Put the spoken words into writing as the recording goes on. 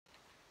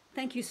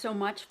Thank you so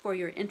much for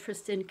your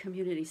interest in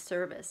community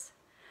service.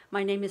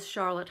 My name is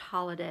Charlotte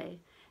Holliday,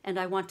 and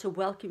I want to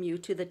welcome you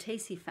to the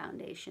Tacy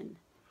Foundation.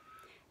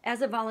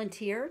 As a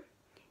volunteer,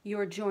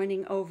 you're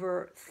joining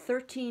over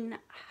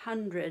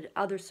 1,300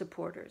 other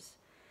supporters.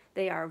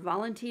 They are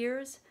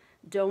volunteers,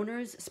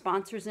 donors,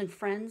 sponsors, and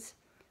friends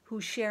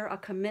who share a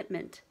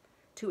commitment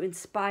to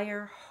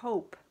inspire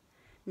hope,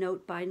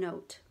 note by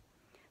note.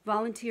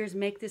 Volunteers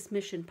make this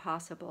mission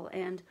possible,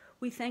 and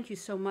we thank you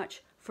so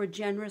much for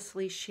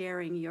generously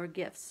sharing your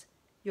gifts,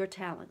 your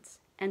talents,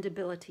 and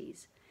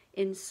abilities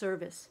in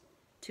service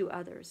to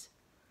others.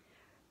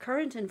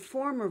 Current and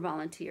former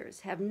volunteers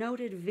have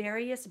noted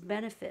various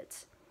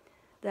benefits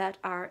that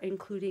are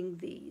including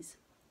these: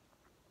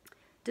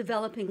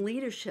 developing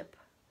leadership,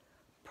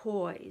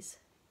 poise,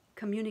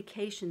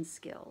 communication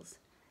skills,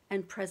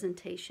 and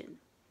presentation;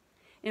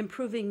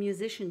 improving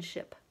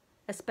musicianship,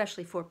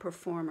 especially for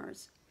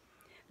performers;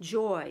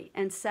 joy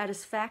and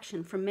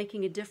satisfaction from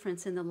making a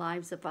difference in the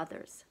lives of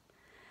others;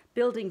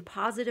 building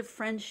positive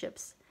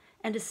friendships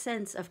and a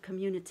sense of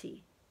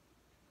community;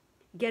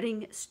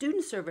 getting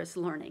student service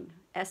learning,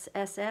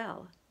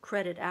 SSL,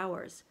 credit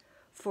hours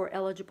for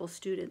eligible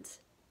students;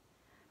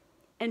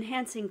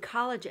 enhancing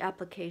college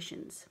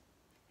applications,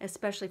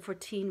 especially for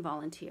teen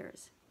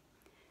volunteers;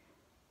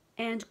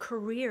 and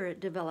career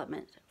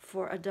development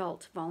for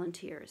adult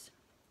volunteers.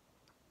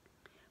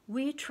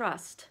 We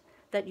trust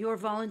that your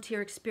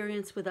volunteer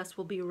experience with us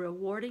will be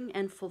rewarding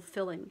and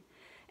fulfilling,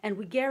 and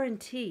we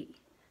guarantee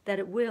that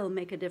it will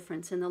make a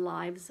difference in the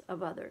lives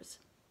of others.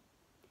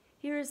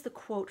 Here is the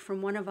quote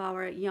from one of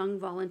our young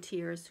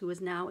volunteers who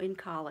is now in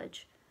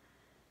college.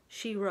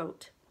 She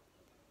wrote,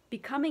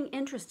 "Becoming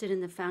interested in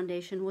the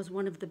foundation was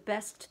one of the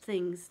best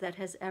things that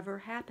has ever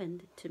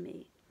happened to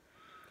me.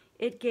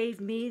 It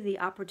gave me the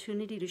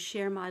opportunity to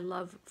share my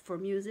love for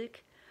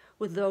music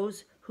with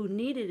those who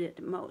needed it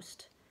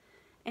most,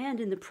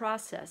 and in the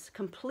process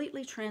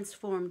completely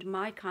transformed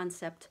my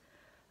concept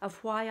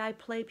of why I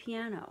play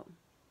piano."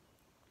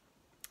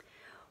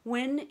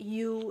 When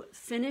you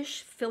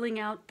finish filling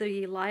out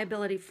the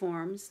liability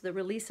forms, the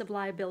release of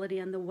liability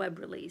and the web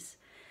release,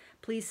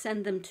 please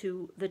send them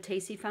to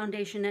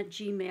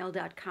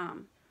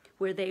thetacyfoundation@gmail.com,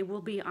 where they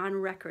will be on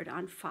record,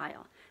 on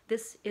file.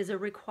 This is a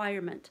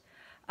requirement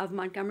of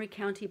Montgomery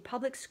County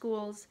Public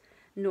Schools,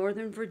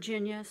 Northern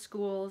Virginia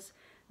schools,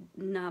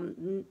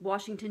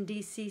 Washington,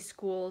 D.C.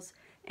 schools,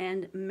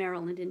 and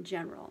Maryland in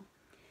general.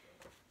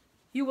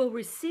 You will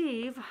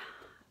receive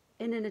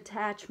in an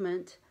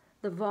attachment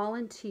the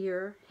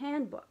volunteer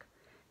handbook.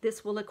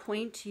 This will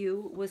acquaint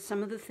you with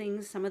some of the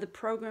things, some of the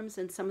programs,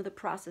 and some of the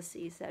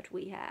processes that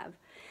we have.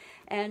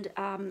 And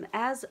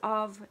as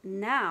of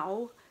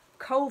now,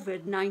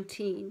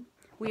 COVID-19,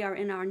 we are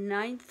in our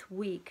 9th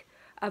week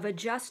of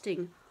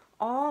adjusting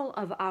all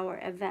of our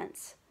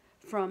events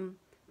from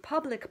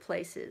public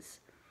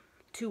places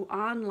to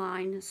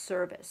online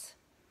service.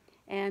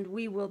 And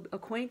we will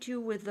acquaint you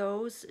with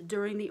those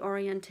during the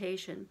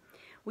orientation.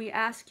 We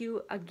ask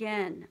you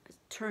again,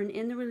 turn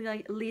in the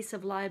release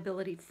of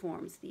liability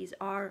forms. These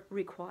are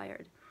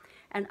required.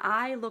 And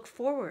I look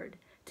forward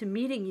to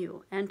meeting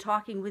you and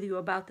talking with you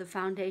about the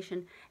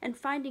foundation and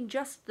finding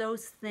just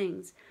those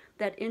things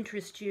that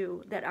interest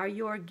you, that are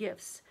your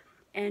gifts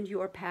and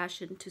your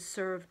passion to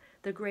serve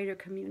the greater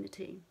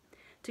community.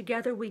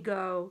 Together we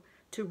go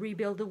to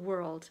rebuild the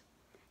world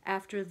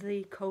after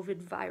the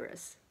COVID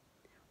virus.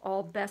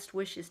 All best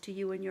wishes to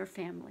you and your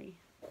family.